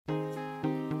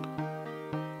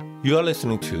You are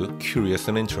listening to Curious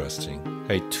and Interesting,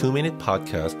 a 2-minute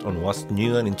podcast on what's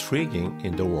new and intriguing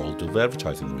in the world of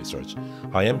advertising research.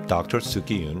 I am Dr.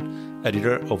 Suki Yoon,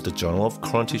 editor of the Journal of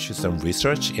Current Issues and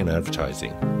Research in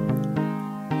Advertising.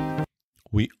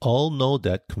 We all know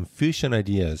that Confucian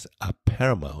ideas are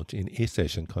paramount in East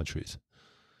Asian countries.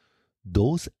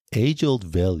 Those age-old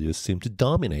values seem to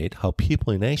dominate how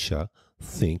people in Asia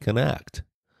think and act,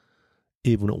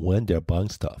 even when they're buying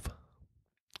stuff.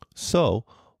 So,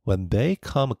 when they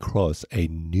come across a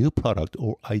new product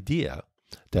or idea,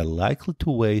 they're likely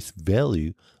to weigh its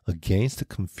value against the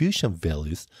Confucian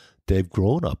values they've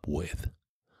grown up with.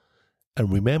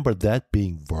 And remember that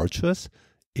being virtuous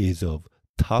is of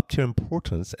top-tier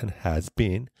importance and has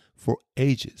been for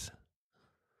ages.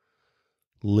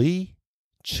 Lee,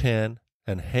 Chen,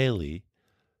 and Haley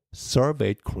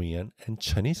surveyed Korean and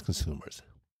Chinese consumers.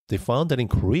 They found that in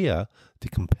Korea, the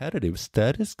competitive,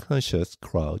 status-conscious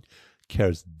crowd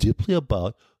cares deeply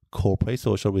about corporate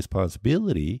social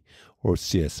responsibility or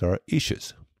CSR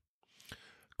issues.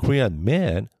 Korean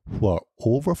men who are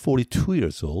over 42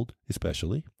 years old,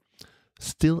 especially,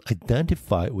 still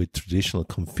identify with traditional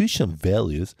Confucian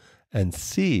values and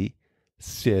see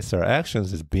CSR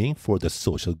actions as being for the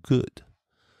social good.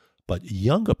 But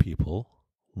younger people,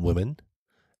 women,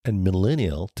 and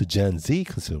millennial to Gen Z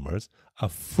consumers are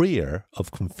freer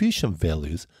of Confucian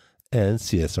values and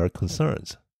CSR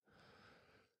concerns.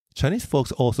 Chinese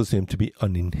folks also seem to be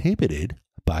uninhibited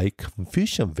by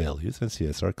Confucian values and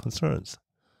CSR concerns.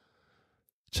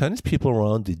 Chinese people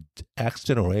around the X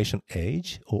generation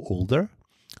age or older,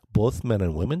 both men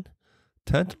and women,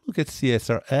 tend to look at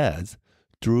CSR ads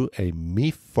through a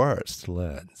me-first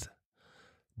lens.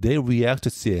 They react to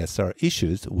CSR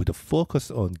issues with a focus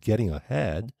on getting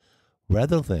ahead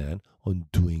rather than on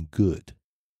doing good.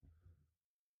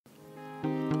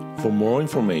 For more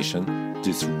information,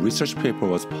 this research paper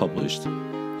was published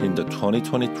in the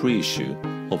 2023 issue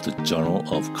of the Journal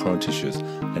of Current Issues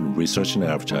and Research in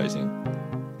Advertising.